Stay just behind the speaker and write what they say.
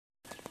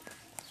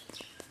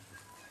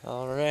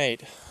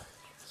Alright,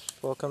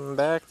 welcome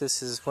back.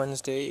 This is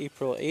Wednesday,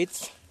 April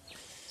 8th.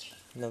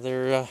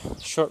 Another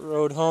short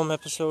road home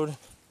episode.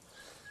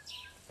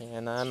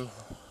 And I'm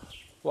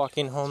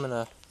walking home in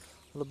a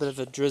little bit of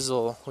a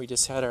drizzle. We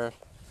just had our,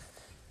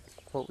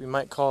 what we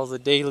might call the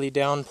daily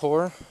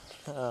downpour.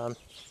 We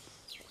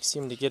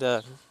seem to get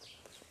a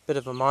bit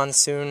of a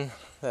monsoon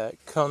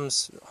that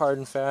comes hard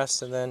and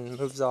fast and then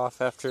moves off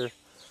after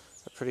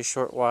a pretty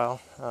short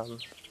while.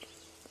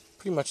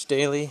 Pretty much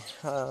daily.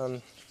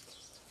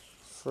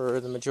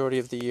 For the majority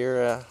of the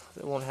year.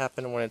 It won't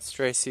happen when it's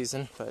dry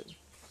season, but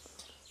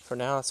for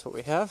now that's what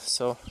we have.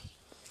 So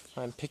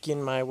I'm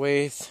picking my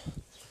way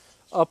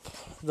up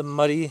the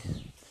muddy,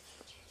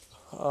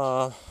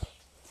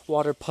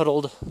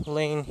 water-puddled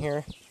lane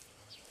here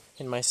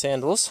in my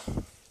sandals.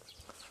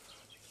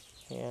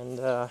 And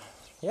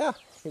yeah,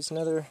 here's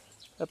another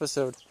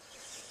episode.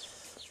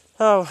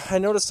 Oh, I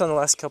noticed on the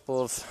last couple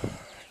of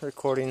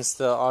recordings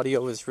the audio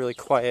was really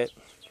quiet.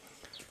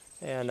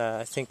 And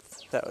I think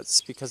that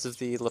was because of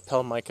the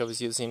lapel mic I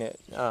was using.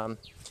 I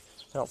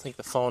don't think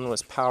the phone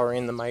was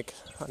powering the mic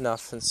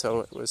enough, and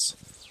so it was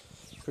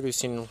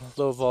producing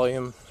low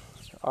volume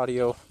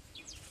audio.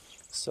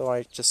 So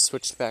I just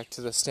switched back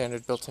to the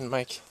standard built-in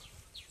mic.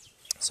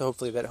 So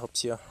hopefully that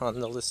helps you on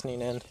the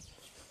listening end.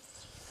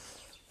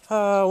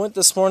 I went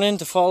this morning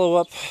to follow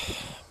up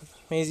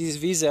Maisie's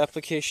visa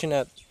application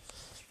at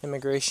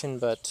immigration,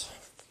 but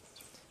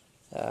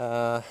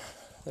they're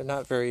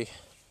not very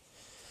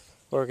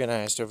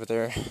organized over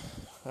there,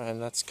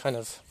 and that's kind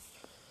of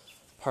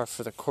par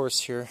for the course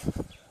here,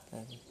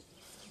 and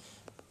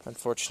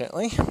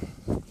unfortunately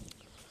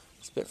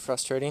it's a bit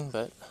frustrating,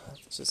 but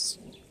it just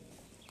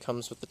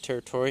comes with the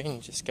territory and you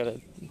just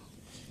gotta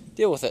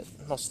deal with it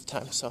most of the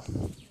time.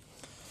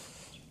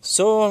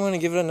 So I'm going to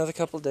give it another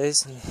couple of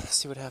days and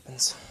see what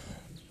happens,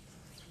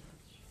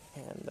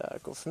 and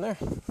go from there.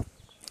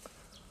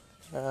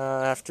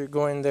 After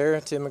going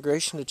there to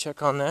immigration to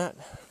check on that,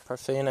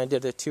 Parfait and I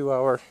did a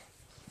 2-hour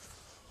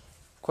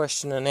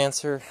question and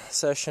answer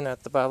session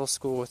at the Bible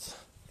school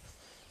with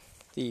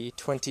the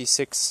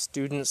 26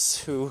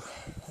 students who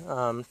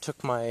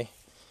took my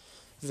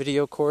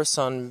video course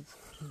on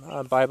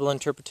Bible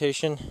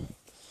interpretation.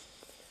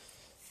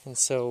 And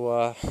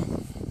so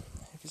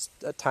it was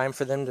a time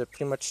for them to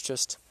pretty much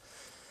just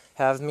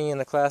have me in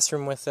the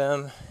classroom with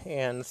them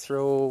and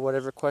throw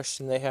whatever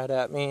question they had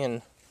at me,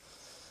 and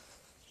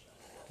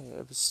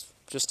it was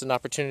just an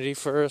opportunity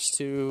for us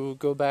to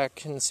go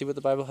back and see what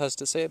the Bible has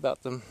to say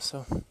about them.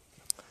 So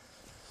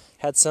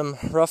had some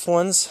rough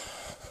ones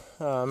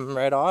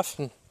right off,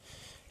 and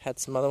had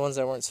some other ones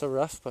that weren't so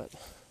rough, but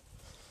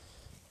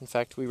in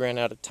fact we ran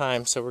out of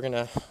time, so we're going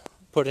to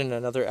put in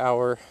another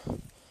hour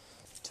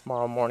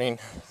tomorrow morning,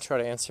 try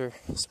to answer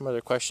some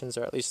other questions,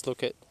 or at least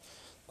look at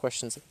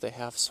questions that they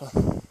have. So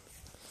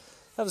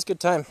that was a good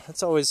time.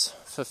 It's always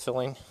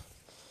fulfilling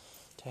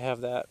to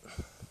have that.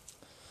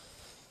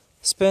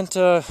 Spent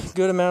a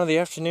good amount of the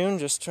afternoon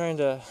just trying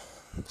to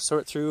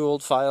sort through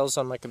old files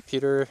on my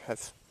computer.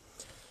 I've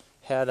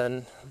had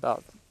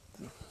about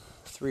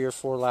 3 or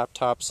 4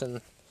 laptops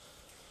in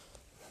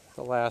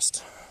the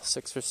last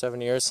 6 or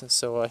 7 years, and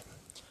so I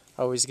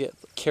always get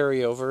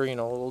carryover,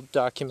 old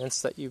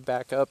documents that you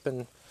back up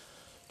and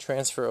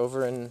transfer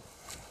over. And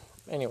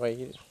anyway,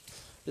 you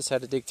just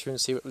had to dig through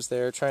and see what was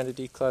there, trying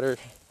to declutter,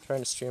 trying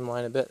to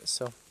streamline a bit.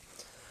 So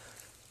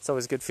it's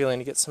always a good feeling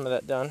to get some of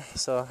that done.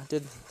 So I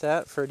did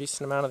that for a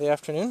decent amount of the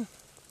afternoon.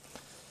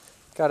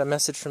 Got a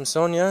message from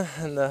Sonia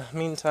in the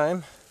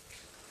meantime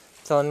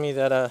telling me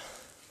that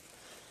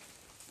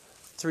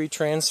 3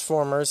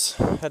 transformers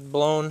had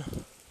blown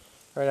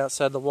right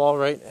outside the wall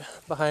right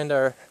behind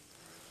our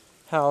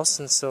house,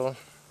 and so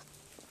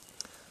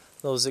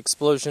those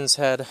explosions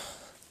had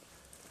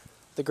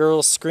the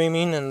girls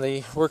screaming and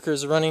the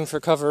workers running for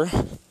cover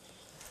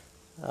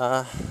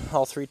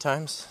all 3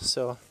 times.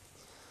 So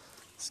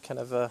it's kind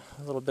of a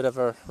little bit of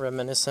a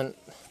reminiscent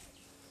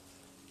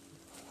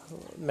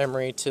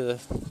memory to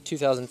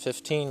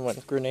 2015 when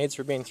grenades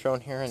were being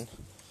thrown here, and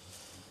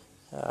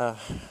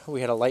we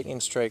had a lightning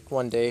strike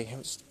one day. It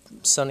was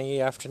sunny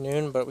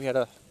afternoon, but we had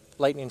a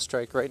lightning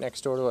strike right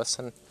next door to us,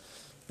 and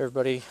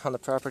everybody on the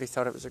property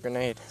thought it was a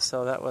grenade.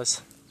 So that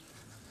was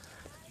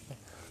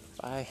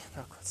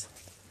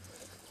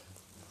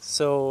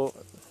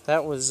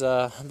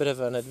a bit of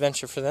an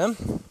adventure for them,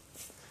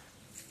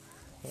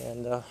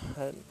 and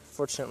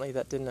fortunately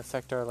that didn't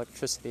affect our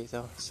electricity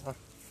though. So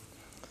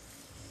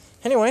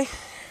anyway,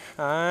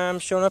 I'm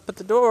showing up at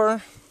the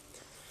door,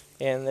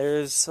 and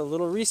there's a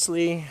little Reese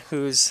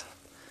who's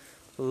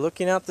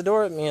looking out the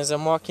door at me as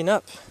I'm walking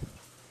up.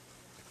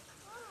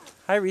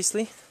 Hi, Reese.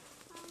 You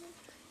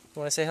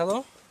want to say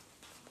hello?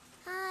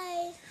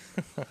 Hi.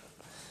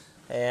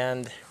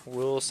 And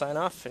we'll sign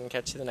off and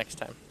catch you the next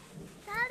time.